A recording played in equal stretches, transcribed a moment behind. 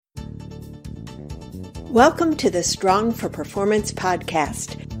Welcome to the Strong for Performance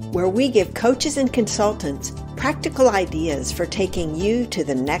podcast, where we give coaches and consultants practical ideas for taking you to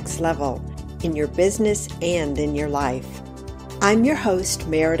the next level in your business and in your life. I'm your host,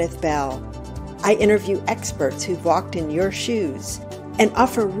 Meredith Bell. I interview experts who've walked in your shoes and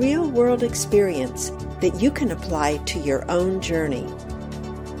offer real-world experience that you can apply to your own journey.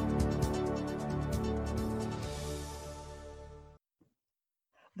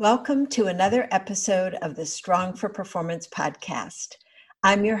 Welcome to another episode of the Strong for Performance podcast.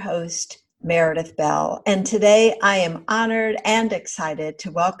 I'm your host, Meredith Bell, and today I am honored and excited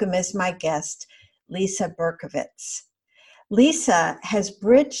to welcome as my guest, Lisa Berkovitz. Lisa has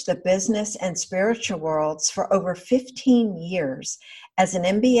bridged the business and spiritual worlds for over 15 years as an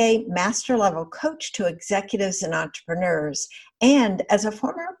MBA master level coach to executives and entrepreneurs, and as a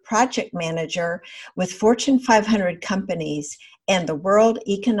former project manager with Fortune 500 companies and the World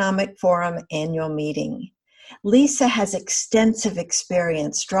Economic Forum annual meeting. Lisa has extensive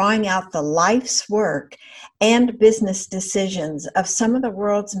experience drawing out the life's work and business decisions of some of the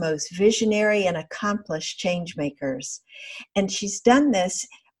world's most visionary and accomplished change makers. And she's done this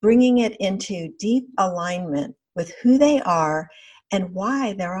bringing it into deep alignment with who they are and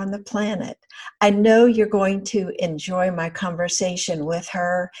why they're on the planet. I know you're going to enjoy my conversation with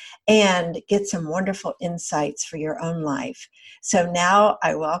her and get some wonderful insights for your own life. So now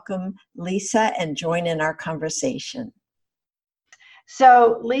I welcome Lisa and join in our conversation.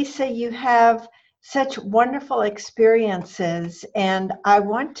 So Lisa, you have such wonderful experiences, and I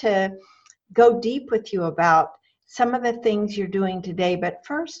want to go deep with you about some of the things you're doing today. But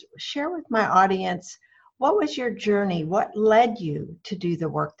first, share with my audience, what was your journey? What led you to do the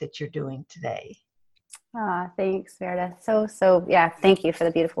work that you're doing today? Thanks, Meredith. Thank you for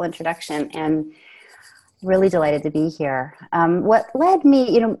the beautiful introduction, and really delighted to be here. What led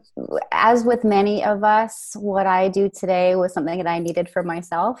me, as with many of us, what I do today was something that I needed for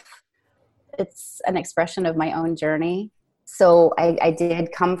myself. It's an expression of my own journey. So I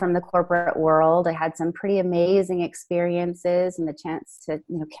did come from the corporate world. I had some pretty amazing experiences and the chance to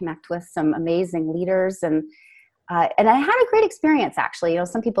connect with some amazing leaders, and I had a great experience actually.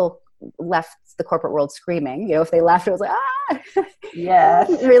 Some people left the corporate world screaming. If they left, it was like yes,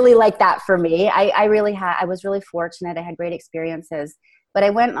 really like that for me. I was really fortunate. I had great experiences, but I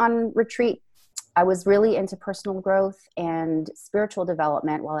went on retreat. I was really into personal growth and spiritual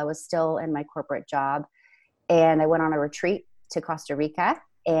development while I was still in my corporate job. And I went on a retreat to Costa Rica,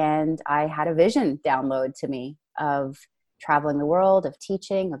 and I had a vision download to me of traveling the world, of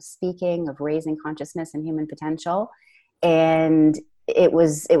teaching, of speaking, of raising consciousness and human potential. And it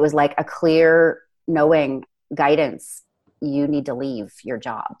was like a clear knowing guidance. You need to leave your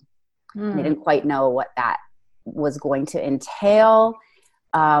job. I didn't quite know what that was going to entail.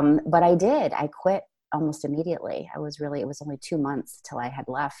 But I did. I quit almost immediately. it was only 2 months till I had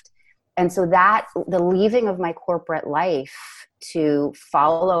left. And so the leaving of my corporate life to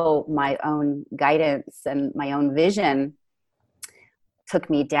follow my own guidance and my own vision took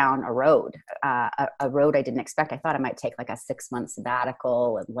me down a road I didn't expect. I thought I might take like a 6-month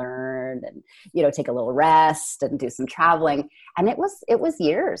sabbatical and learn and, take a little rest and do some traveling. And it was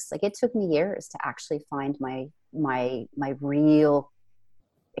years. Like it took me years to actually find my real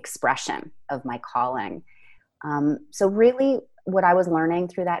expression of my calling. So really what I was learning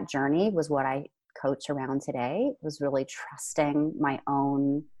through that journey was what I coach around today, was really trusting my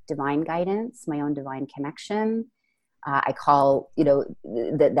own divine guidance, my own divine connection. I call,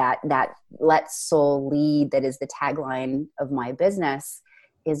 that let soul lead, that is the tagline of my business,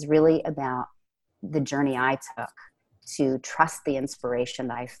 is really about the journey I took to trust the inspiration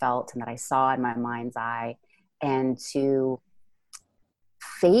that I felt and that I saw in my mind's eye, and to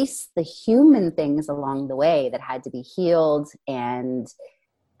face the human things along the way that had to be healed and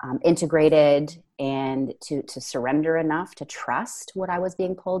integrated, and to surrender enough to trust what I was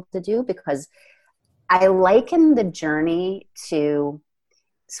being pulled to do. Because I liken the journey to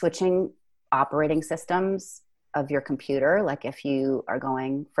switching operating systems of your computer. Like if you are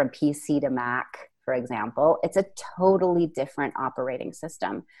going from PC to Mac, for example, it's a totally different operating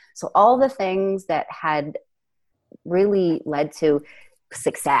system. So all the things that had really led to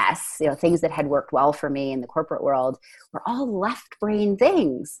success, things that had worked well for me in the corporate world, were all left brain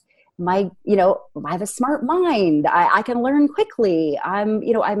things. I have a smart mind. I can learn quickly.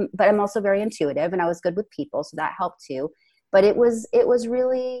 But I'm also very intuitive, and I was good with people, so that helped too. But it was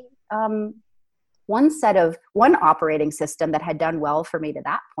really one operating system that had done well for me to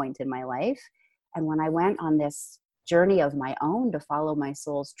that point in my life. And when I went on this journey of my own to follow my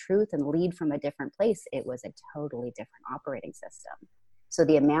soul's truth and lead from a different place, it was a totally different operating system. So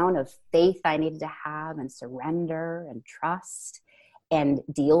the amount of faith I needed to have and surrender and trust and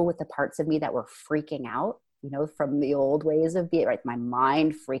deal with the parts of me that were freaking out, from the old ways of being, right? My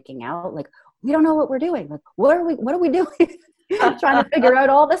mind freaking out, like, we don't know what we're doing. Like, what are we doing? Trying to figure out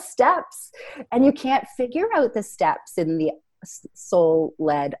all the steps. And you can't figure out the steps in the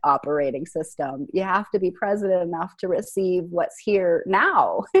soul-led operating system. You have to be present enough to receive what's here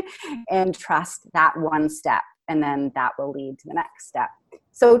now and trust that one step. And then that will lead to the next step.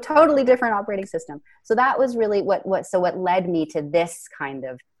 So totally different operating system. So that was really what led me to this kind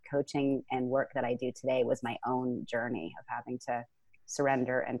of coaching and work that I do today was my own journey of having to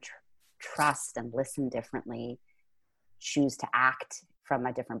surrender and trust and listen differently, choose to act from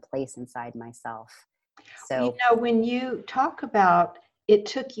a different place inside myself. So, when you talk about it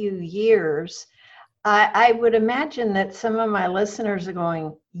took you years, I would imagine that some of my listeners are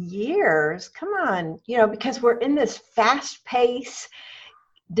going, years? Come on, because we're in this fast pace,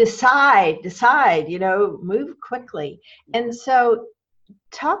 decide, move quickly. And so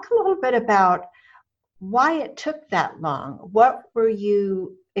talk a little bit about why it took that long. What were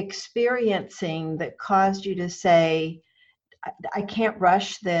you experiencing that caused you to say, I can't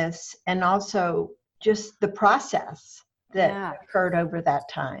rush this, and also just the process that occurred over that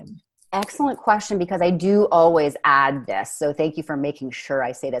time? Excellent question, because I do always add this. So thank you for making sure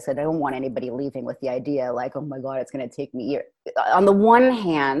I say this. I don't want anybody leaving with the idea like, oh my God, it's going to take me years. On the one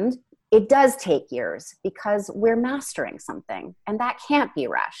hand, it does take years because we're mastering something and that can't be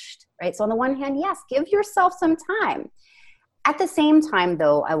rushed, right? So on the one hand, yes, give yourself some time. At the same time,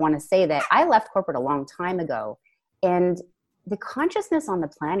 though, I want to say that I left corporate a long time ago, and the consciousness on the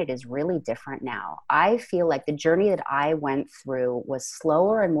planet is really different now. I feel like the journey that I went through was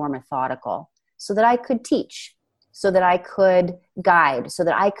slower and more methodical so that I could teach, so that I could guide, so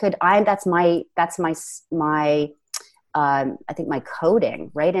that I could, that's my I think my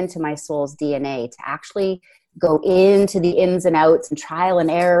coding right into my soul's DNA to actually go into the ins and outs and trial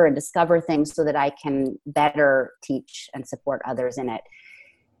and error and discover things so that I can better teach and support others in it.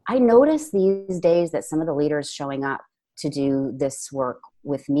 I notice these days that some of the leaders showing up to do this work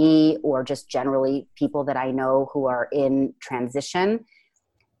with me, or just generally people that I know who are in transition,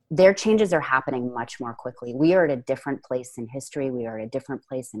 their changes are happening much more quickly. We are at a different place in history. We are at a different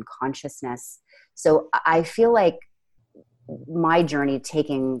place in consciousness. So I feel like my journey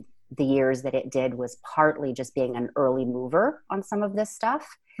taking the years that it did was partly just being an early mover on some of this stuff,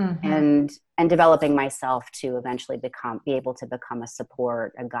 and developing myself to eventually be able to become a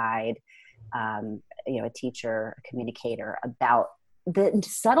support, a guide, a teacher, a communicator about the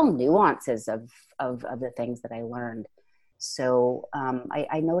subtle nuances of the things that I learned. So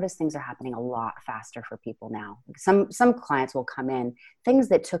I notice things are happening a lot faster for people now. Some clients will come in, things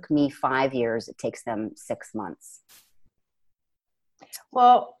that took me 5 years, it takes them 6 months.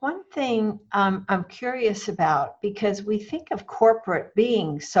 Well, one thing I'm curious about, because we think of corporate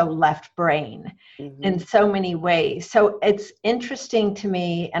being so left brain in so many ways. So it's interesting to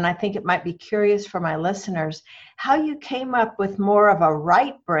me, and I think it might be curious for my listeners, how you came up with more of a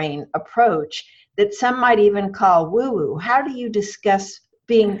right brain approach that some might even call woo-woo. How do you discuss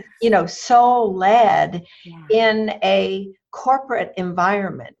being, soul led in a corporate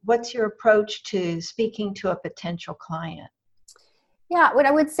environment? What's your approach to speaking to a potential client? Yeah, what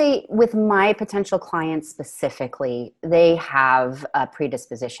I would say with my potential clients specifically, they have a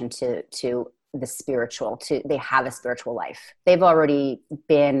predisposition to the spiritual, they have a spiritual life. They've already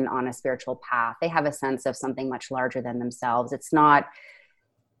been on a spiritual path. They have a sense of something much larger than themselves. It's not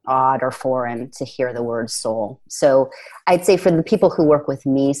odd or foreign to hear the word soul. So I'd say for the people who work with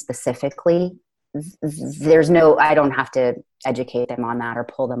me specifically, I don't have to educate them on that or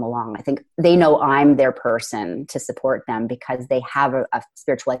pull them along. I think they know I'm their person to support them because they have a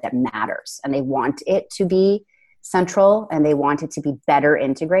spiritual life that matters, and they want it to be central, and they want it to be better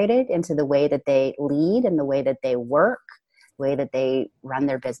integrated into the way that they lead and the way that they work, the way that they run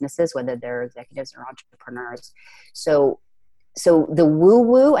their businesses, whether they're executives or entrepreneurs. So the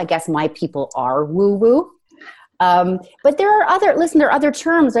woo-woo, I guess my people are woo-woo. But there are other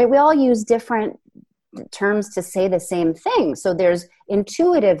terms, right? We all use different terms to say the same thing. So there's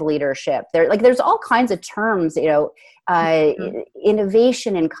intuitive leadership. There's all kinds of terms,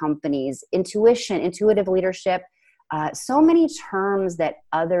 innovation in companies, intuitive leadership, so many terms that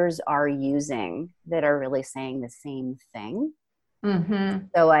others are using that are really saying the same thing.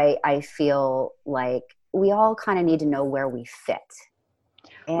 So I feel like we all kind of need to know where we fit.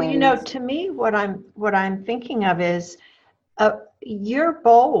 Well, to me, what I'm thinking of is you're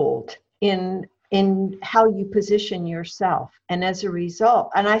bold in how you position yourself, and as a result,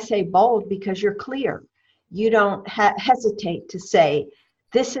 and I say bold because you're clear. you don't hesitate to say,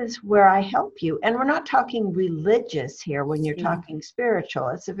 this is where I help you. And we're not talking religious here when you're talking spiritual.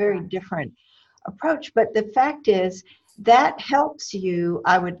 It's a very different approach. But the fact is that helps you,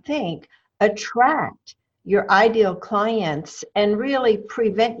 I would think, attract your ideal clients and really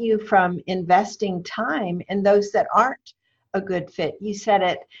prevent you from investing time in those that aren't a good fit. You said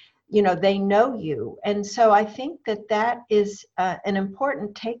it, they know you. And so I think that is an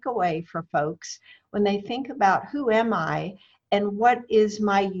important takeaway for folks when they think about who am I and what is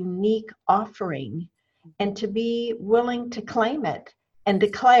my unique offering, and to be willing to claim it and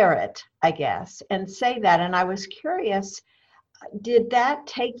declare it, I guess, and say that. And I was curious, did that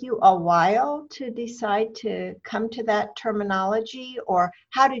take you a while to decide to come to that terminology, or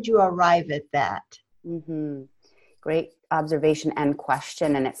how did you arrive at that? Mm-hmm. Great observation and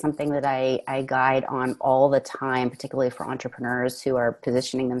question. And it's something that I guide on all the time, particularly for entrepreneurs who are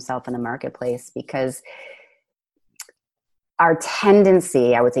positioning themselves in the marketplace, because our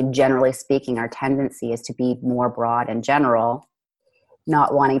tendency, I would say generally speaking, our tendency is to be more broad and general,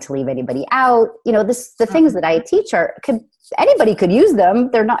 not wanting to leave anybody out. The things that I teach anybody could use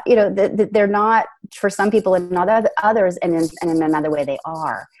them. They're not, they're not for some people and not others. And in another way they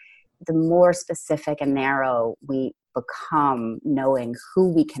are. The more specific and narrow we become, knowing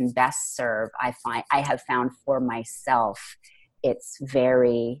who we can best serve, I have found for myself, it's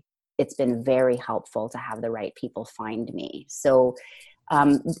been very helpful to have the right people find me. So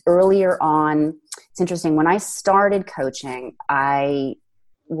earlier on, it's interesting, when I started coaching, I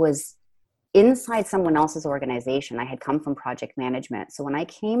was inside someone else's organization. I had come from project management. So when I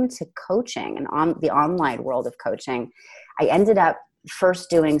came to coaching and on the online world of coaching, I ended up first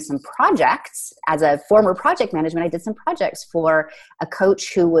doing some projects. As a former project management, I did some projects for a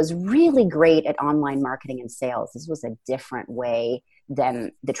coach who was really great at online marketing and sales. This was a different way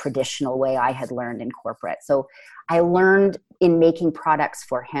than the traditional way I had learned in corporate. So I learned in making products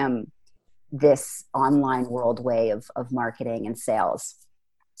for him this online world way of marketing and sales.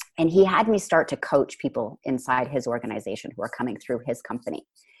 And he had me start to coach people inside his organization who are coming through his company.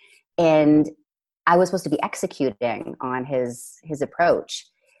 And I was supposed to be executing on his approach,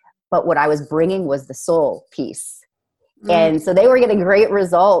 but what I was bringing was the soul piece. And so they were getting great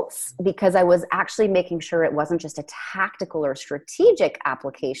results because I was actually making sure it wasn't just a tactical or strategic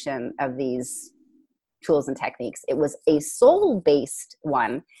application of these tools and techniques. It was a soul-based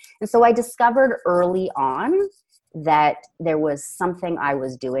one. And so I discovered early on that there was something I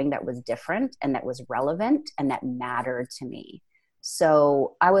was doing that was different and that was relevant and that mattered to me.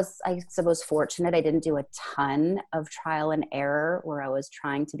 So I was, I suppose, fortunate. I didn't do a ton of trial and error where I was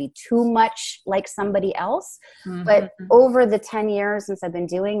trying to be too much like somebody else. Mm-hmm. But over the 10 years since I've been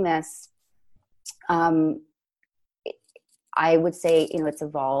doing this, I would say, it's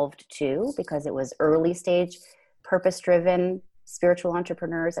evolved too, because it was early stage, purpose-driven spiritual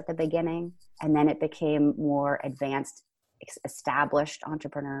entrepreneurs at the beginning. And then it became more advanced, established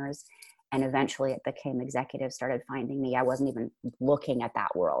entrepreneurs. And eventually it became executives started finding me. I wasn't even looking at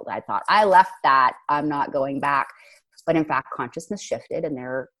that world. I thought, I left that, I'm not going back. But in fact, consciousness shifted, and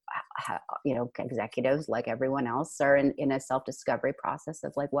they're, executives like everyone else are in a self-discovery process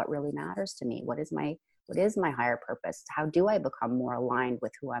of like, what really matters to me? What is my higher purpose? How do I become more aligned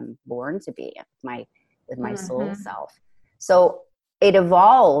with who I'm born to be, with my soul self? So it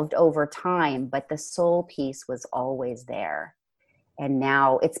evolved over time, but the soul piece was always there. And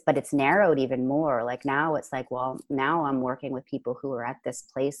now it's narrowed even more. Like now it's like, well, now I'm working with people who are at this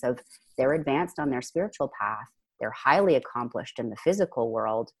place of they're advanced on their spiritual path. They're highly accomplished in the physical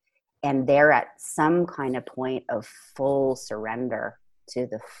world. And they're at some kind of point of full surrender to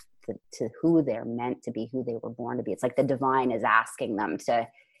to who they're meant to be, who they were born to be. It's like the divine is asking them to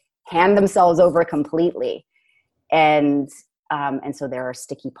hand themselves over completely. And so there are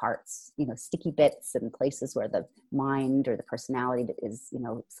sticky parts, sticky bits and places where the mind or the personality is,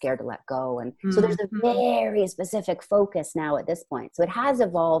 scared to let go. And so there's a very specific focus now at this point. So it has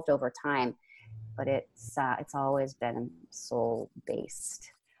evolved over time, but it's always been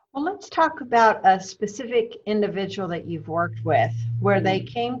soul-based. Well, let's talk about a specific individual that you've worked with where they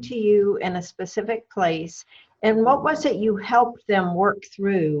came to you in a specific place. And what was it you helped them work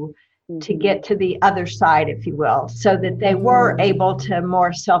through to get to the other side, if you will, so that they were able to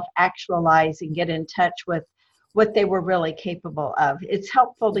more self-actualize and get in touch with what they were really capable of? It's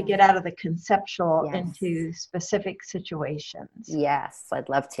helpful to get out of the conceptual into specific situations. Yes, I'd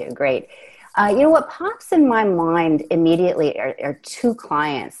love to. Great. What pops in my mind immediately are two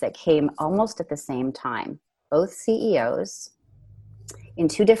clients that came almost at the same time, both CEOs in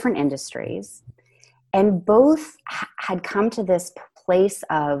two different industries, and both had come to this place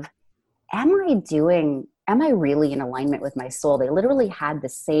of, am am I really in alignment with my soul? They literally had the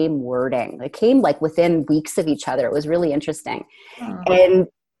same wording. It came like within weeks of each other. It was really interesting. And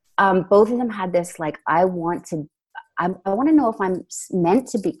both of them had this, like, I want to know if I'm meant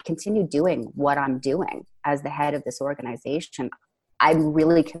to continue doing what I'm doing as the head of this organization. I'm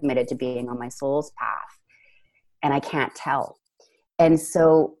really committed to being on my soul's path, and I can't tell. And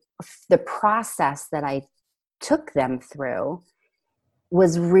so the process that I took them through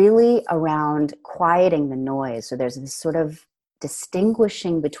was really around quieting the noise. So there's this sort of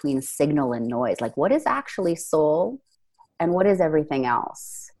distinguishing between signal and noise. Like, what is actually soul and what is everything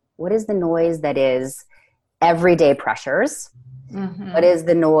else? What is the noise that is everyday pressures? Mm-hmm. What is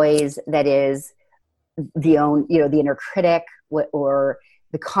the noise that is the inner critic, or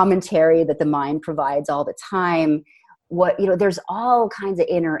the commentary that the mind provides all the time? There's all kinds of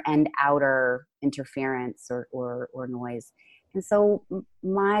inner and outer interference or noise. And so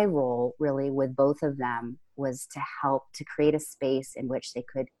my role really with both of them was to help to create a space in which they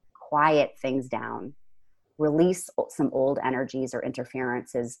could quiet things down, release some old energies or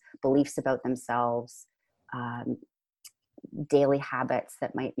interferences, beliefs about themselves, daily habits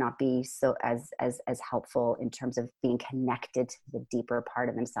that might not be so as helpful in terms of being connected to the deeper part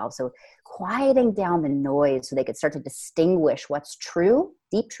of themselves. So quieting down the noise so they could start to distinguish what's true,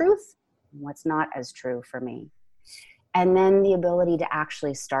 deep truth, and what's not as true for me. And then the ability to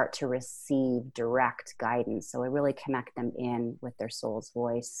actually start to receive direct guidance. So I really connect them in with their soul's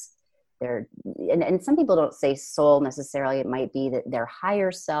voice. And some people don't say soul necessarily. It might be that their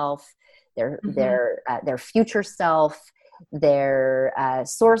higher self, their future self, their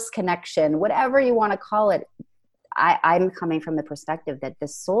source connection, whatever you want to call it. I'm coming from the perspective that the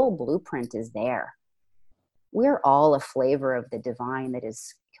soul blueprint is there. We're all a flavor of the divine that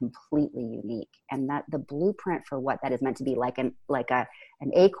is completely unique, and that the blueprint for what that is meant to be, like an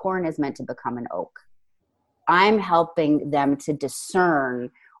acorn is meant to become an oak. I'm helping them to discern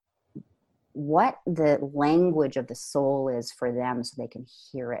what the language of the soul is for them so they can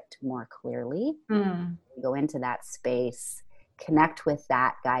hear it more clearly. Go into that space, connect with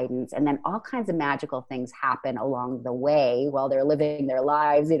that guidance, and then all kinds of magical things happen along the way while they're living their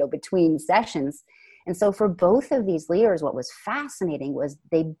lives, between sessions. And so for both of these leaders, what was fascinating was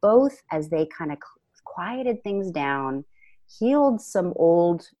they both, as they kind of quieted things down, healed some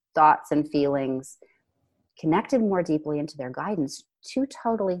old thoughts and feelings, connected more deeply into their guidance, two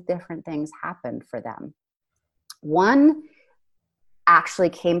totally different things happened for them. One actually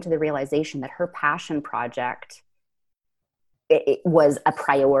came to the realization that her passion project, it was a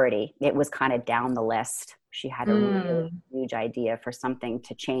priority. It was kind of down the list. She had a really huge idea for something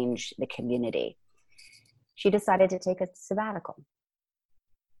to change the community. She decided to take a sabbatical,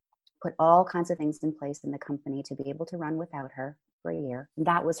 put all kinds of things in place in the company to be able to run without her for a year. And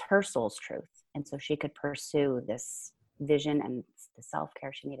that was her soul's truth. And so she could pursue this vision and the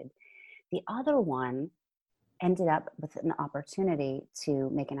self-care she needed. The other one ended up with an opportunity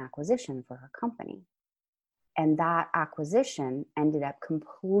to make an acquisition for her company. And that acquisition ended up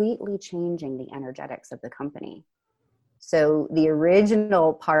completely changing the energetics of the company. So the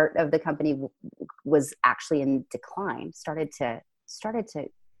original part of the company was actually in decline, started to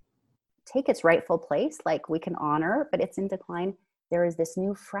take its rightful place, like we can honor, but it's in decline. There is this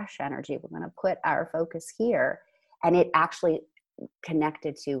new fresh energy. We're going to put our focus here. And it actually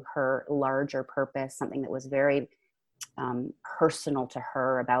connected to her larger purpose, something that was very personal to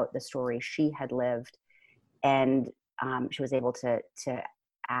her about the story she had lived. And she was able to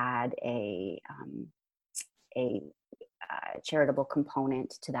add a charitable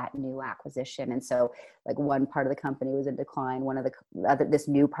component to that new acquisition. And so, like, one part of the company was in decline. This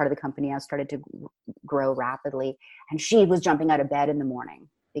new part of the company now started to grow rapidly, and she was jumping out of bed in the morning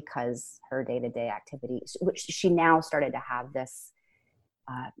because her day-to-day activities, which she now started to have this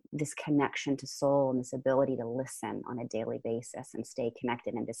connection to soul and this ability to listen on a daily basis and stay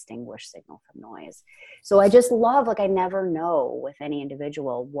connected and distinguish signal from noise. So I just love, I never know with any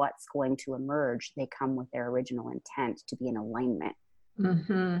individual what's going to emerge. They come with their original intent to be in alignment.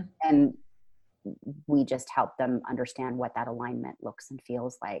 And we just help them understand what that alignment looks and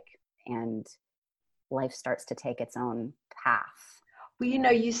feels like. And life starts to take its own path. Well,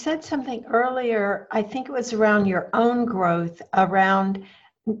 you said something earlier, I think it was around your own growth, around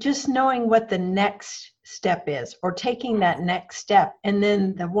just knowing what the next step is, or taking that next step. And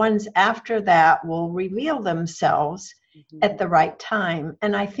then the ones after that will reveal themselves at the right time.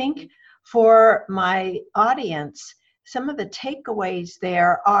 And I think for my audience, some of the takeaways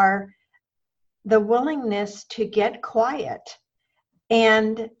there are the willingness to get quiet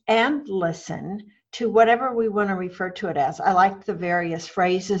and listen, to whatever we want to refer to it as. I like the various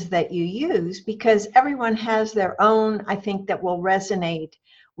phrases that you use because everyone has their own, I think, that will resonate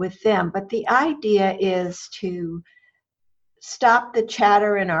with them. But the idea is to stop the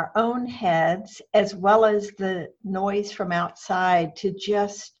chatter in our own heads as well as the noise from outside, to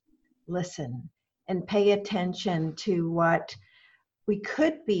just listen and pay attention to what we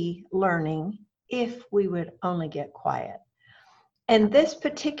could be learning if we would only get quiet. And this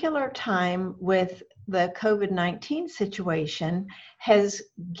particular time with the COVID-19 situation has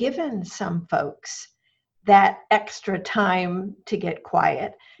given some folks that extra time to get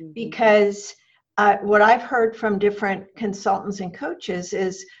quiet, because what I've heard from different consultants and coaches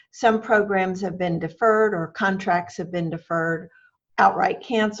is some programs have been deferred or contracts have been deferred, outright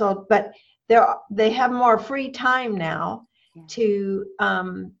canceled, but they have more free time now to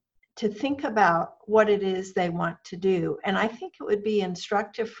think about what it is they want to do. And I think it would be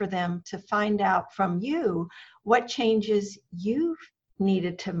instructive for them to find out from you what changes you've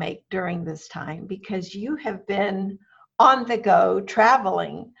needed to make during this time, because you have been on the go,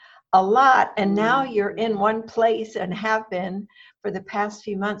 traveling a lot, and now you're in one place and have been for the past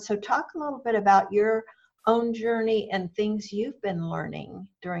few months. So talk a little bit about your own journey and things you've been learning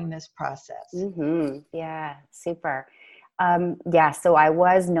during this process. Yeah, super. So I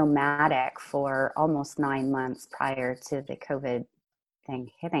was nomadic for almost 9 months prior to the COVID thing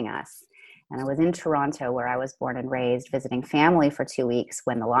hitting us. And I was in Toronto, where I was born and raised, visiting family for 2 weeks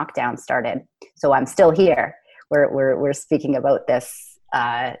when the lockdown started. So I'm still here. We're speaking about this,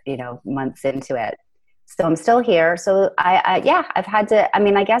 months into it. So I'm still here. So I've had to,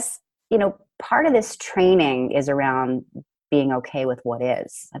 I guess, part of this training is around being okay with what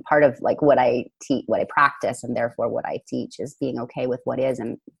is. And part of like what I teach, what I practice, and therefore what I teach, is being okay with what is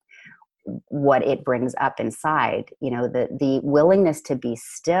and what it brings up inside. The willingness to be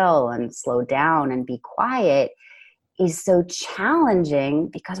still and slow down and be quiet is so challenging,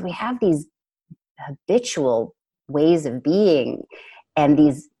 because we have these habitual ways of being, and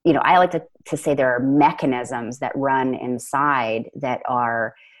these, I like to say there are mechanisms that run inside that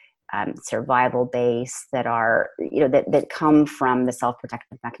are survival based, that are, that come from the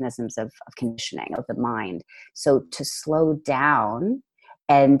self-protective mechanisms of conditioning of the mind. So to slow down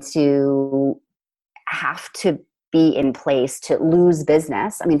and to have to be in place to lose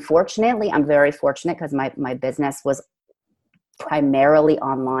business. Fortunately, I'm very fortunate, because my business was primarily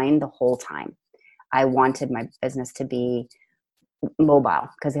online the whole time. I wanted my business to be mobile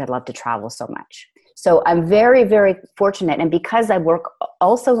because I'd love to travel so much. So I'm very, very fortunate. And because I work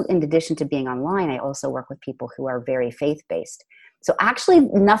also, in addition to being online, I also work with people who are very faith-based. So actually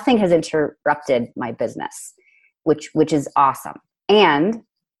nothing has interrupted my business, which is awesome. And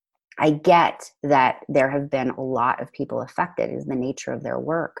I get that there have been a lot of people affected, is the nature of their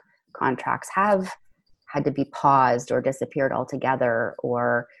work. Contracts have had to be paused or disappeared altogether,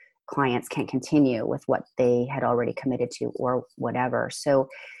 or clients can't continue with what they had already committed to, or whatever. So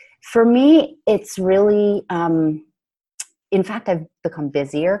for me, it's really, in fact, I've become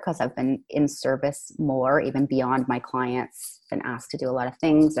busier because I've been in service more, even beyond my clients, been asked to do a lot of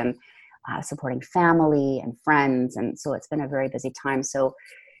things, and supporting family and friends. And so it's been a very busy time. So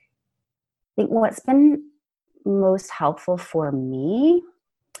I think what's been most helpful for me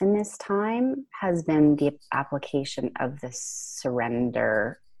in this time has been the application of the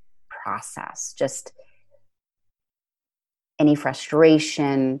surrender process. Just any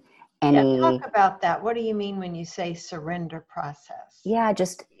frustration, talk about that. What do you mean when you say surrender process? Yeah,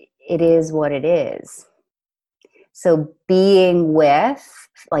 just it is what it is. So being with,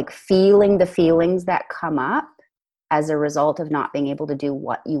 like, feeling the feelings that come up as a result of not being able to do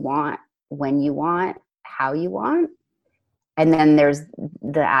what you want, when you want, how you want. And then there's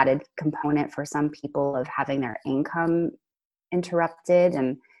the added component for some people of having their income interrupted,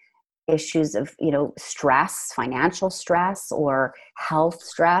 and issues of, stress, financial stress, or health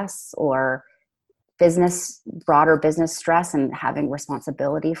stress, or broader business stress, and having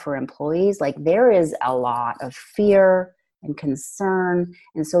responsibility for employees. Like, there is a lot of fear and concern.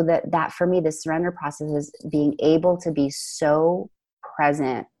 And so that for me, the surrender process is being able to be so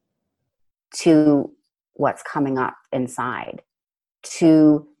present to what's coming up inside,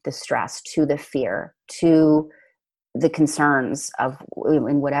 to the stress, to the fear, to the concerns of,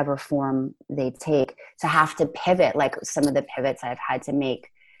 in whatever form they take, to have to pivot. Like some of the pivots I've had to make,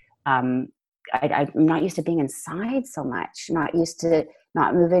 I'm not used to being inside so much, not used to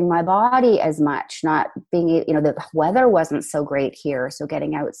not moving my body as much, not being, the weather wasn't so great here. So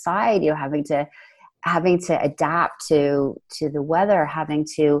getting outside, having to adapt to the weather, having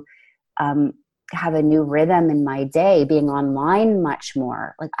to have a new rhythm in my day, being online much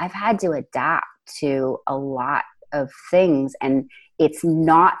more. Like I've had to adapt to a lot of things, and it's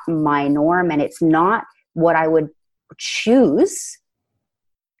not my norm, and it's not what I would choose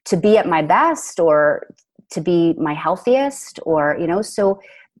to be at my best or to be my healthiest, or, so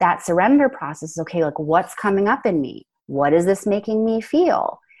that surrender process is okay. Like, what's coming up in me? What is this making me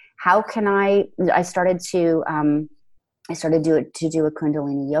feel? How can I started to do a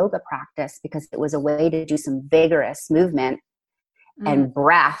Kundalini yoga practice because it was a way to do some vigorous movement and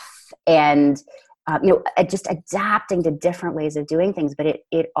breath and, just adapting to different ways of doing things. But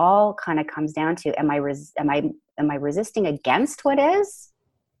it all kind of comes down to, am I resisting against what is?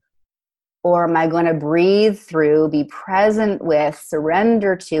 Or am I going to breathe through, be present with,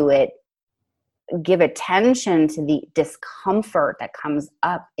 surrender to it, give attention to the discomfort that comes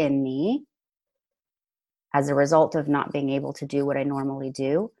up in me as a result of not being able to do what I normally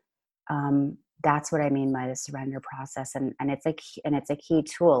do? That's what I mean by the surrender process. And it's a key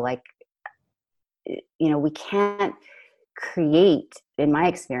tool. Like, we can't create, in my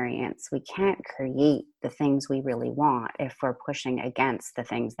experience, we can't create the things we really want if we're pushing against the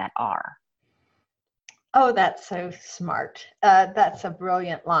things that are. Oh, that's so smart. That's a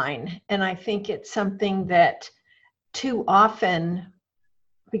brilliant line. And I think it's something that too often,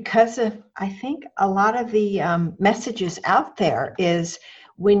 because of, I think a lot of the messages out there is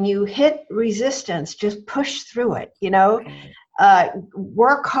when you hit resistance, just push through it,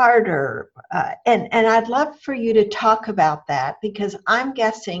 work harder. And I'd love for you to talk about that, because I'm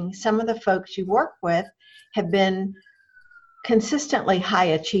guessing some of the folks you work with have been consistently high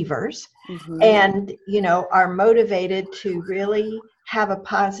achievers, and are motivated to really have a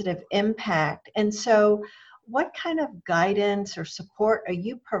positive impact. And so what kind of guidance or support are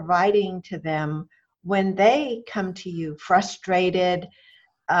you providing to them when they come to you frustrated,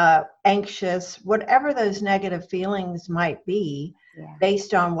 anxious, whatever those negative feelings might be,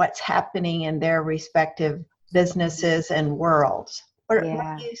 based on what's happening in their respective businesses and worlds? What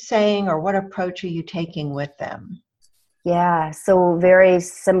are you saying, or what approach are you taking with them? Yeah, so very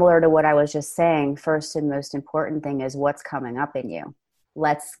similar to what I was just saying. First and most important thing is what's coming up in you.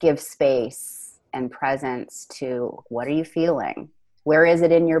 Let's give space and presence to, what are you feeling? Where is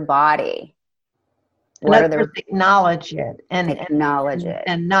it in your body? Acknowledge it and acknowledge it,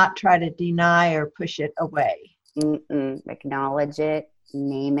 and not try to deny or push it away. Acknowledge it,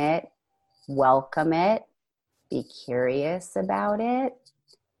 name it, welcome it, be curious about it.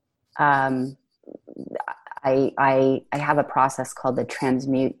 I have a process called the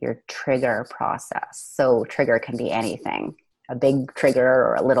transmute your trigger process. So trigger can be anything, a big trigger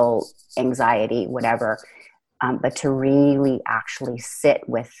or a little anxiety, whatever. But to really actually sit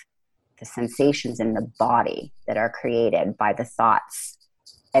with the sensations in the body that are created by the thoughts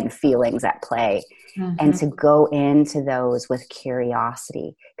and feelings at play, and to go into those with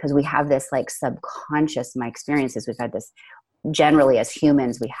curiosity, because we have this like subconscious, my experience is we've had this, generally as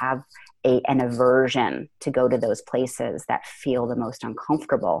humans, we have an aversion to go to those places that feel the most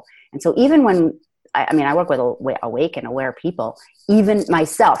uncomfortable. And so even when, I work with awake and aware people, even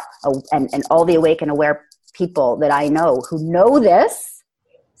myself and all the awake and aware people that I know who know this,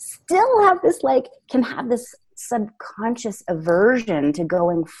 still have this, can have this subconscious aversion to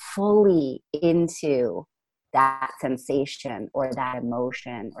going fully into that sensation or that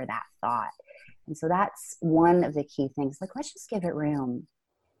emotion or that thought. And so that's one of the key things. Let's just give it room.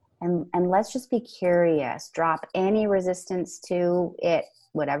 And let's just be curious. Drop any resistance to it,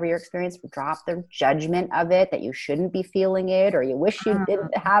 whatever your experience. Drop the judgment of it, that you shouldn't be feeling it, or you wish you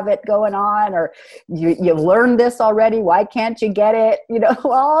didn't have it going on, or you've learned this already. Why can't you get it?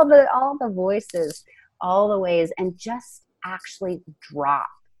 All the voices, all the ways, and just actually drop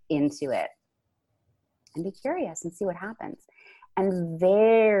into it and be curious and see what happens. And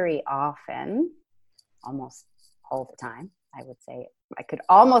very often, almost all the time, I would say, I could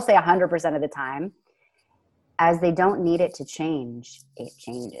almost say 100% of the time, as they don't need it to change, it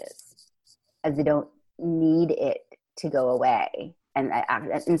changes. As they don't need it to go away.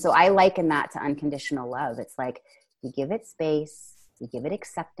 And so I liken that to unconditional love. It's like you give it space, you give it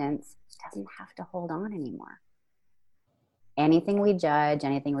acceptance, it doesn't have to hold on anymore. Anything we judge,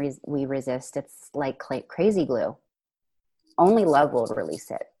 anything we resist, it's like crazy glue. Only love will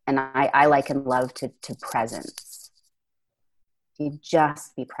release it. And I liken love to presence. You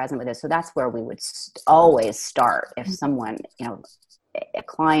just be present with it. So that's where we would always start. If someone, a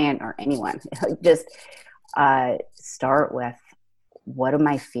client or anyone, just start with, what am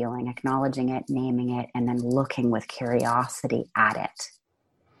I feeling? Acknowledging it, naming it, and then looking with curiosity at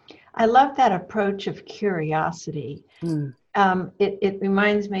it. I love that approach of curiosity. it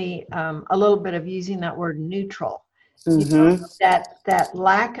reminds me a little bit of using that word neutral. Mm-hmm. That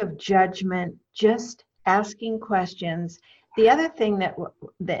lack of judgment, just asking questions. The other thing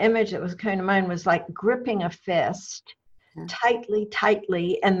the image that was coming to mind was like gripping a fist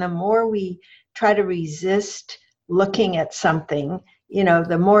tightly. And the more we try to resist looking at something,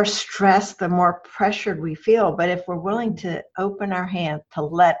 the more stressed, the more pressured we feel. But if we're willing to open our hand, to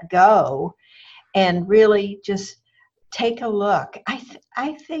let go and really just take a look,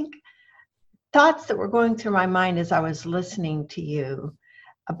 I think thoughts that were going through my mind as I was listening to you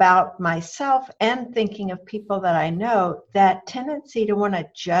about myself and thinking of people that I know, that tendency to want to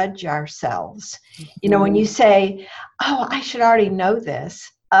judge ourselves. When you say, oh, I should already know this,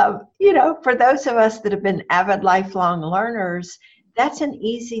 for those of us that have been avid lifelong learners, that's an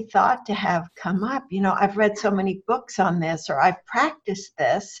easy thought to have come up. I've read so many books on this, or I've practiced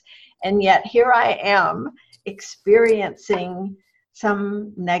this, and yet here I am experiencing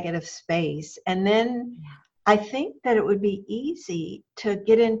some negative space. And then I think that it would be easy to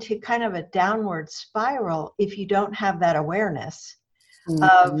get into kind of a downward spiral if you don't have that awareness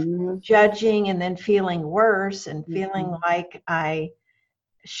of judging and then feeling worse and feeling like I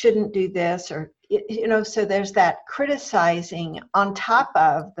shouldn't do this, or, so there's that criticizing on top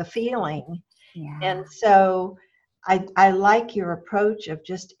of the feeling. Yeah. And so I like your approach of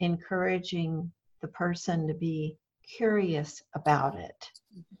just encouraging the person to be curious about it.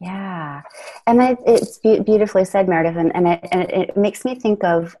 Yeah. And it's beautifully said, Meredith. And it makes me think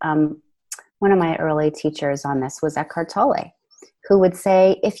of one of my early teachers on this was Eckhart Tolle, who would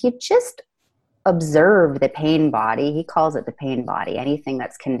say, if you just observe the pain body, he calls it the pain body, anything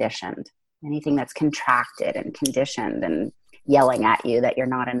that's conditioned, anything that's contracted and conditioned and yelling at you that you're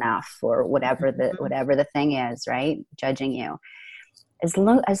not enough, or whatever the thing is, right? Judging you.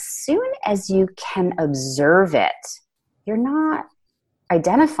 As soon as you can observe it, you're not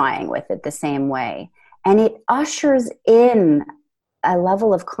identifying with it the same way. And it ushers in a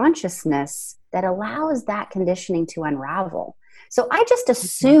level of consciousness that allows that conditioning to unravel. So I just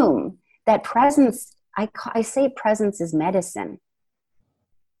assume that presence, I say presence is medicine.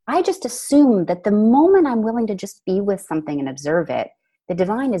 I just assume that the moment I'm willing to just be with something and observe it, the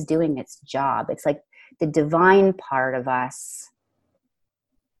divine is doing its job. It's like the divine part of us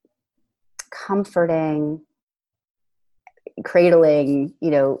comforting, cradling,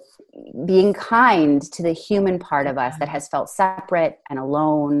 being kind to the human part of us that has felt separate and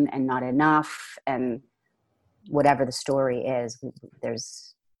alone and not enough, and whatever the story is,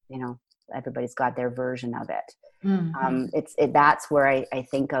 there's, everybody's got their version of it. Mm-hmm. That's where I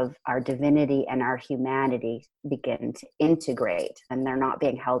think of our divinity and our humanity begin to integrate, and they're not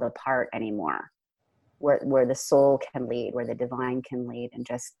being held apart anymore, where the soul can lead, where the divine can lead, and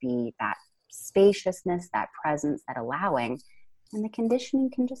just be that spaciousness, that presence, that allowing, and the conditioning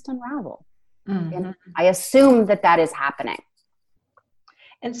can just unravel. Mm-hmm. And I assume that is happening.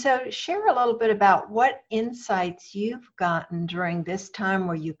 And so share a little bit about what insights you've gotten during this time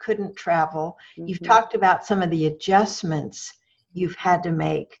where you couldn't travel. Mm-hmm. You've talked about some of the adjustments you've had to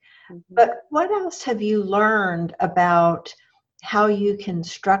make, but what else have you learned about how you can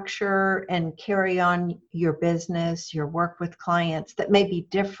structure and carry on your business, your work with clients, that may be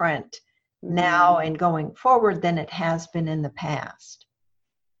different now and going forward than it has been in the past?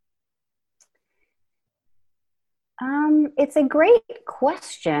 It's a great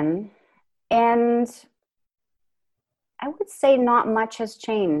question. And I would say not much has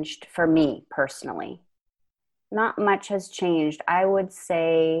changed for me personally. Not much has changed. I would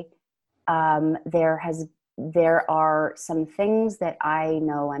say there are some things that I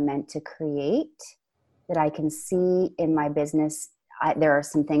know I'm meant to create that I can see in my business. There are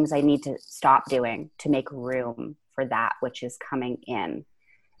some things I need to stop doing to make room for that which is coming in.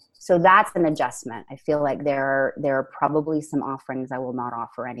 So that's an adjustment. I feel like there are probably some offerings I will not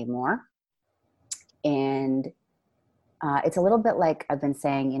offer anymore. And it's a little bit like I've been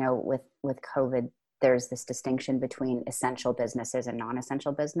saying, with COVID, there's this distinction between essential businesses and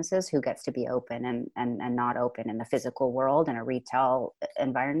non-essential businesses, who gets to be open and not open in the physical world in a retail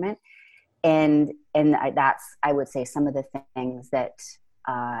environment. And that's, I would say, some of the things that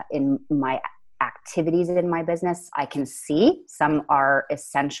in my activities in my business, I can see some are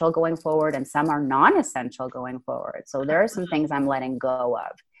essential going forward and some are non-essential going forward. So there are some things I'm letting go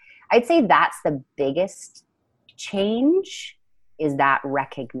of. I'd say that's the biggest change, is that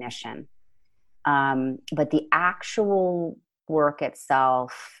recognition. But the actual work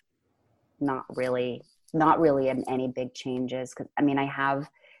itself, not really in any big changes. Cause I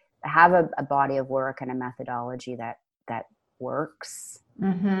have a body of work and a methodology that works.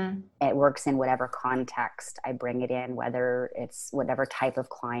 Mm-hmm. It works in whatever context I bring it in, whether it's whatever type of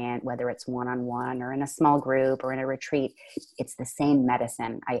client, whether it's one-on-one or in a small group or in a retreat. It's the same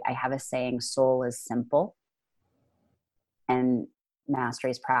medicine. I have a saying, soul is simple and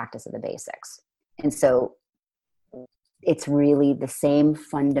mastery is practice of the basics. And so it's really the same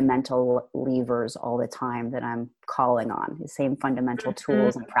fundamental levers all the time that I'm calling on, the same fundamental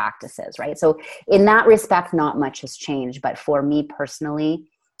tools and practices, right? So in that respect, not much has changed. But for me personally,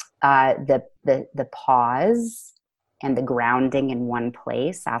 the pause and the grounding in one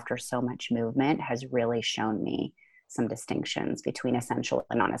place after so much movement has really shown me some distinctions between essential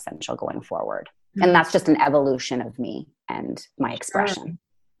and non-essential going forward. And that's just an evolution of me and my expression.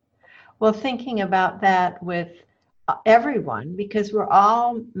 Sure. Well, thinking about that with everyone, because we're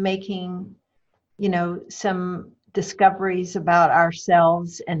all making, some discoveries about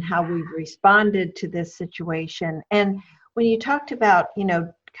ourselves and how we've responded to this situation. And when you talked about,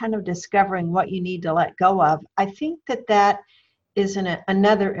 kind of discovering what you need to let go of, I think that is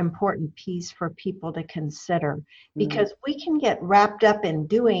another important piece for people to consider, because we can get wrapped up in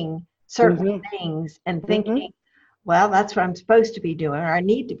doing certain things and thinking, well, that's what I'm supposed to be doing or I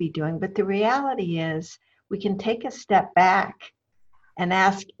need to be doing. But the reality is we can take a step back and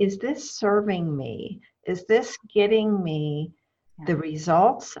ask, is this serving me? Is this getting me the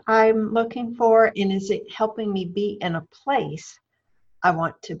results I'm looking for? And is it helping me be in a place I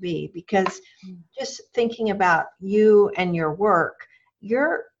want to be? Because just thinking about you and your work,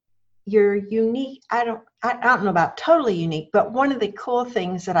 you're unique. I don't know about totally unique, but one of the cool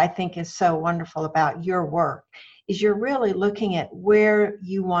things that I think is so wonderful about your work is you're really looking at where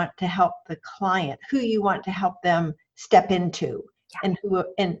you want to help the client, who you want to help them step into, and who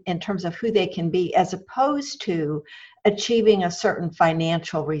in terms of who they can be, as opposed to achieving a certain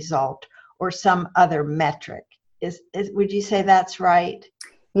financial result or some other metric. Would you say that's right?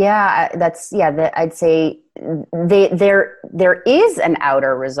 Yeah, I'd say there is an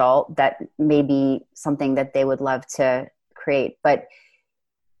outer result that may be something that they would love to create, but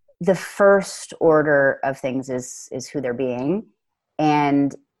the first order of things is who they're being,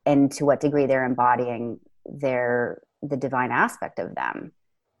 and to what degree they're embodying the divine aspect of them.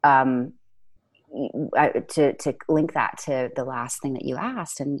 To link that to the last thing that you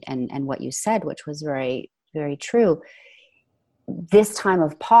asked and what you said, which was very, very true. This time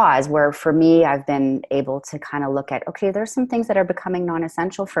of pause, where for me, I've been able to kind of look at, okay, there's some things that are becoming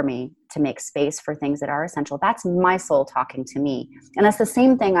non-essential for me, to make space for things that are essential. That's my soul talking to me. And that's the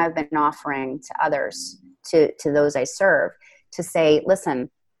same thing I've been offering to others, to those I serve, to say, listen,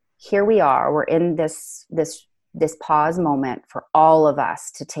 here we are. We're in this pause moment for all of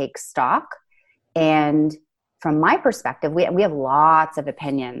us to take stock. And from my perspective, we have lots of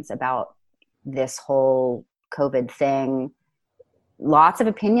opinions about this whole COVID thing. Lots of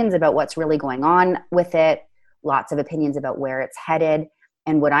opinions about what's really going on with it, lots of opinions about where it's headed.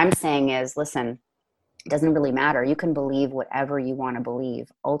 And what I'm saying is, listen, it doesn't really matter. You can believe whatever you want to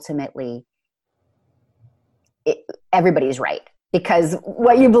believe. Ultimately, everybody's right, because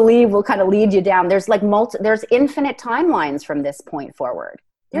what you believe will kind of lead you down. There's there's infinite timelines from this point forward.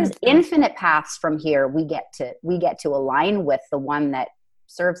 There's infinite paths from here. We get to align with the one that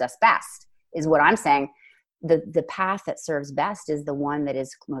serves us best, is what I'm saying. The path that serves best is the one that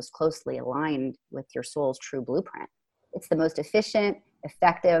is most closely aligned with your soul's true blueprint. It's the most efficient,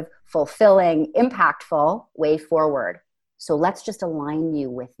 effective, fulfilling, impactful way forward. So let's just align you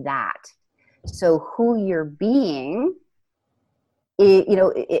with that. So who you're being,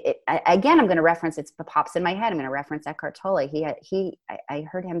 again, I'm going to reference, it pops in my head, I'm going to reference Eckhart Tolle. I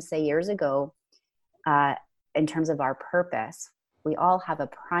heard him say years ago, in terms of our purpose, we all have a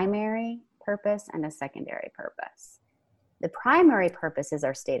primary purpose and a secondary purpose. The primary purpose is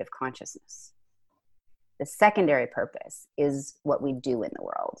our state of consciousness. The secondary purpose is what we do in the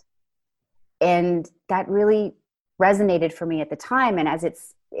world. And that really resonated for me at the time. And as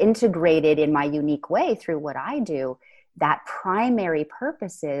it's integrated in my unique way through what I do, that primary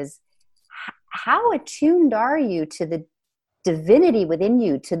purpose is how attuned are you to the divinity within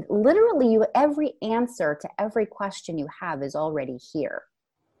you, to literally every answer to every question you have is already here.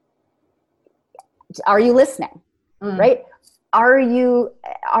 Are you listening? Right? Are you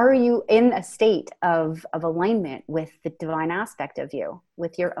in a state of alignment with the divine aspect of you,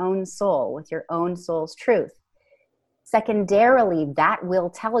 with your own soul, with your own soul's truth? Secondarily, that will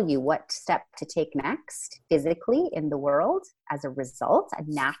tell you what step to take next physically in the world as a result, a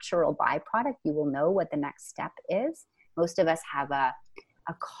natural byproduct. You will know what the next step is. Most of us have a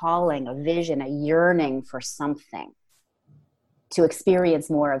calling, a vision, a yearning for something. to experience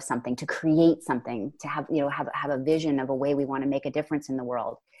more of something, to create something, to have, have a vision of a way we want to make a difference in the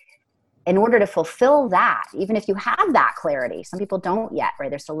world. In order to fulfill that, even if you have that clarity, some people don't yet, right?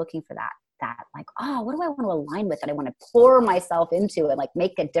 They're still looking for that like, oh, what do I want to align with that I want to pour myself into and like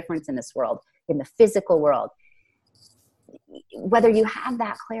make a difference in this world, in the physical world. Whether you have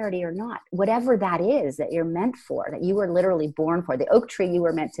that clarity or not, whatever that is that you're meant for, that you were literally born for, the oak tree you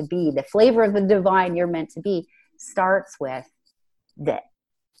were meant to be, the flavor of the divine you're meant to be, starts with the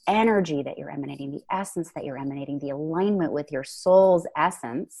energy that you're emanating, the essence that you're emanating, the alignment with your soul's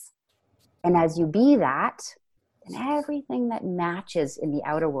essence. And as you be that, then everything that matches in the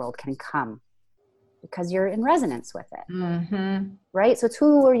outer world can come because you're in resonance with it. Mm-hmm. Right? So it's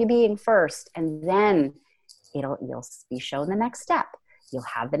who are you being first? And then you'll be shown the next step. You'll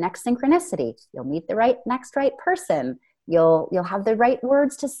have the next synchronicity. You'll meet the next right person. You'll have the right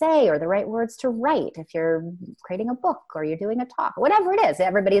words to say or the right words to write if you're creating a book or you're doing a talk, whatever it is.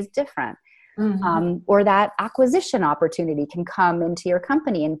 Everybody is different. Mm-hmm. Or that acquisition opportunity can come into your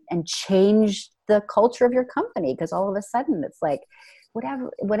company and change the culture of your company, because all of a sudden it's like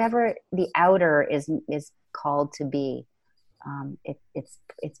whatever the outer is called to be,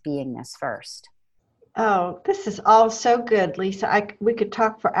 it's beingness first. Oh, this is all so good, Lisa. We could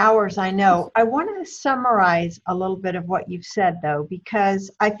talk for hours, I know. I want to summarize a little bit of what you've said, though,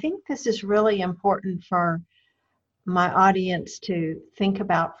 because I think this is really important for my audience to think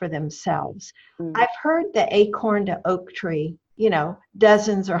about for themselves. Mm. I've heard the acorn to oak tree,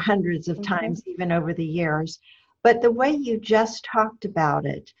 dozens or hundreds of times, even over the years. But the way you just talked about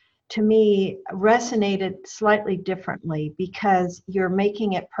it, to me, resonated slightly differently because you're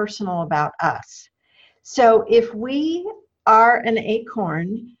making it personal about us. So if we are an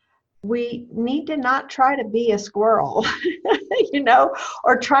acorn, we need to not try to be a squirrel,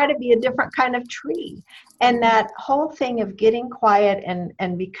 or try to be a different kind of tree. And that whole thing of getting quiet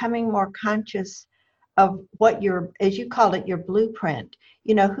and becoming more conscious of what as you called it, your blueprint,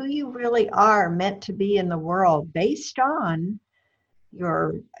 who you really are meant to be in the world based on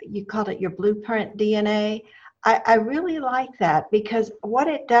you called it your blueprint DNA. I really like that, because what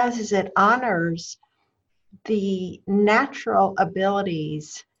it does is it honors the natural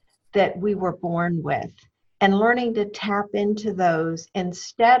abilities that we were born with, and learning to tap into those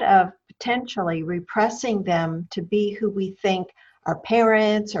instead of potentially repressing them to be who we think our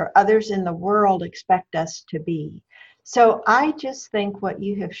parents or others in the world expect us to be. So I just think what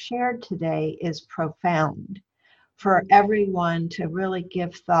you have shared today is profound for everyone to really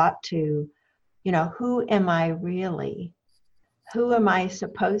give thought to, who am I really? Who am I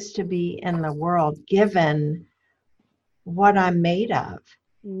supposed to be in the world given what I'm made of?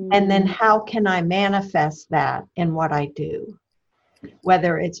 And then how can I manifest that in what I do?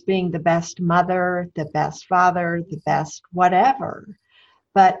 Whether it's being the best mother, the best father, the best whatever,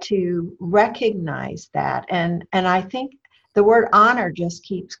 but to recognize that. And I think the word honor just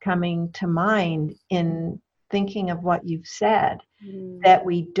keeps coming to mind in thinking of what you've said, that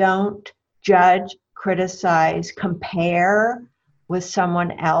we don't judge, criticize, compare with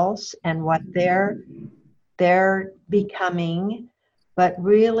someone else and what they're becoming, but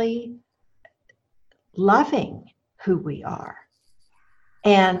really loving who we are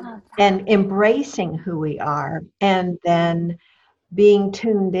and embracing who we are, and then being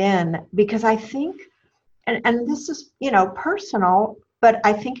tuned in. Because I think, and this is, personal, but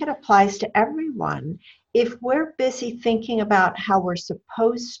I think it applies to everyone. If we're busy thinking about how we're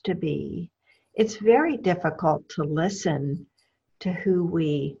supposed to be, it's very difficult to listen to who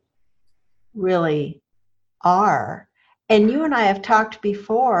we really are. And you and I have talked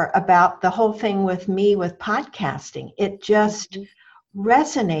before about the whole thing with me with podcasting. It just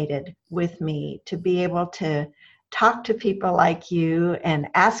resonated with me to be able to talk to people like you and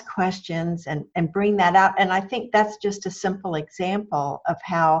ask questions and bring that out. And I think that's just a simple example of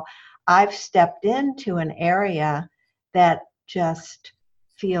how I've stepped into an area that just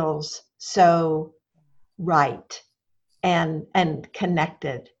feels so right and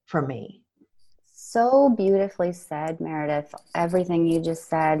connected for me. So beautifully said, Meredith. Everything you just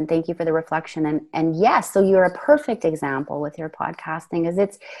said. Thank you for the reflection. And yes, so you're a perfect example with your podcasting. Is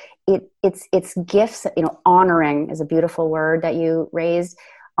it's gifts. Honoring is a beautiful word that you raised.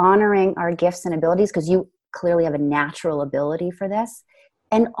 Honoring our gifts and abilities, because you clearly have a natural ability for this,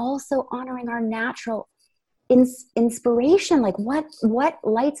 and also honoring our natural inspiration. Like what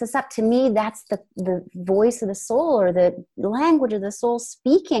lights us up. To me, that's the voice of the soul, or the language of the soul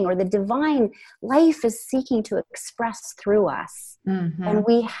speaking, or the divine life is seeking to express through us. And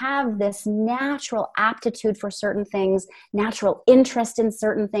we have this natural aptitude for certain things, natural interest in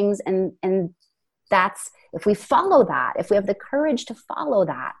certain things, and if we follow that, if we have the courage to follow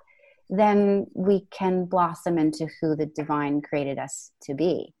that, then we can blossom into who the divine created us to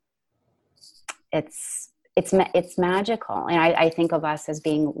be. It's magical. And I think of us as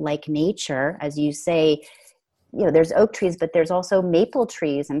being like nature, as you say, you know, there's oak trees, but there's also maple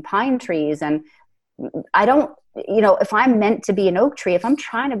trees and pine trees. And I don't, you know, if I'm meant to be an oak tree, if I'm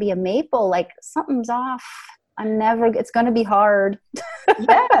trying to be a maple, like something's off. It's going to be hard.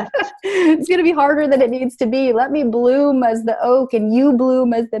 Yes. It's going to be harder than it needs to be. Let me bloom as the oak and you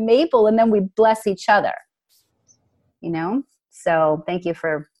bloom as the maple, and then we bless each other, you know? So thank you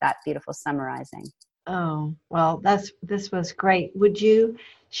for that beautiful summarizing. Oh, well, this was great. Would you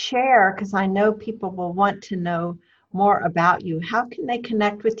share, because I know people will want to know more about you, how can they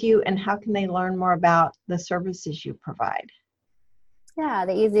connect with you and how can they learn more about the services you provide? Yeah,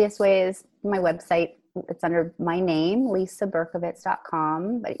 the easiest way is my website. It's under my name,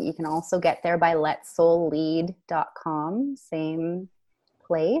 lisaberkovitz.com, but you can also get there by letsoullead.com, same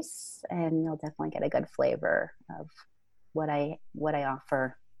place, and you'll definitely get a good flavor of what I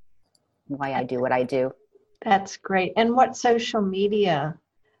offer, why I do what I do. That's great. And what social media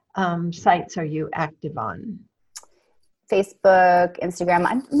sites are you active on? Facebook, Instagram.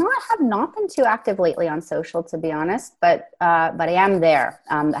 I have not been too active lately on social, to be honest, but I am there.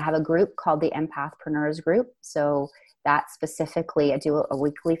 I have a group called the Empathpreneurs Group. So that specifically, I do a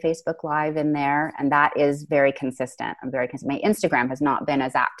weekly Facebook Live in there, and that is very consistent. I'm very consistent. My Instagram has not been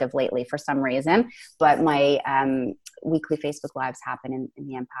as active lately for some reason, but my weekly Facebook Lives happen in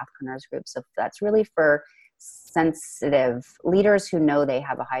the Empathpreneurs Group. So that's really for sensitive leaders who know they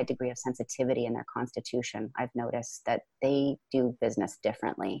have a high degree of sensitivity in their constitution. I've noticed that they do business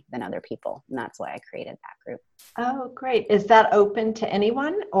differently than other people, and that's why I created that group. Oh, great. Is that open to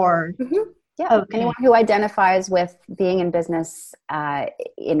anyone or? Mm-hmm. Yeah, okay. Anyone who identifies with being in business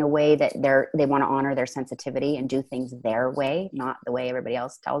in a way that they want to honor their sensitivity and do things their way, not the way everybody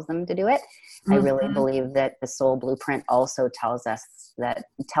else tells them to do it. Mm-hmm. I really believe that the Soul Blueprint also tells us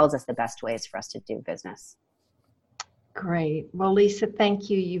the best ways for us to do business. Great. Well, Lisa, thank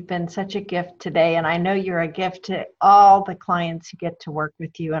you. You've been such a gift today, and I know you're a gift to all the clients who get to work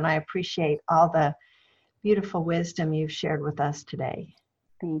with you, and I appreciate all the beautiful wisdom you've shared with us today.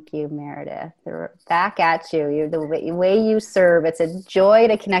 Thank you, Meredith. Back at you. You're the way you serve. It's a joy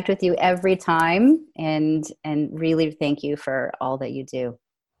to connect with you every time, and really thank you for all that you do.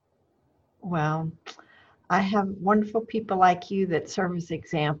 Well, I have wonderful people like you that serve as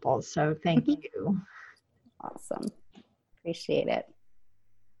examples, so thank you. Awesome. Appreciate it.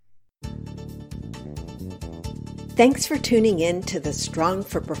 Thanks for tuning in to the Strong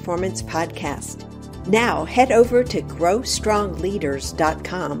for Performance podcast. Now head over to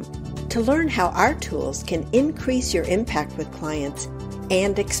growstrongleaders.com to learn how our tools can increase your impact with clients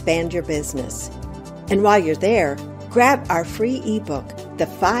and expand your business. And while you're there, grab our free ebook, The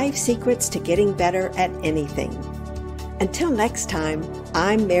 5 Secrets to Getting Better at Anything. Until next time,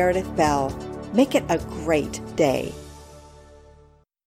 I'm Meredith Bell. Make it a great day.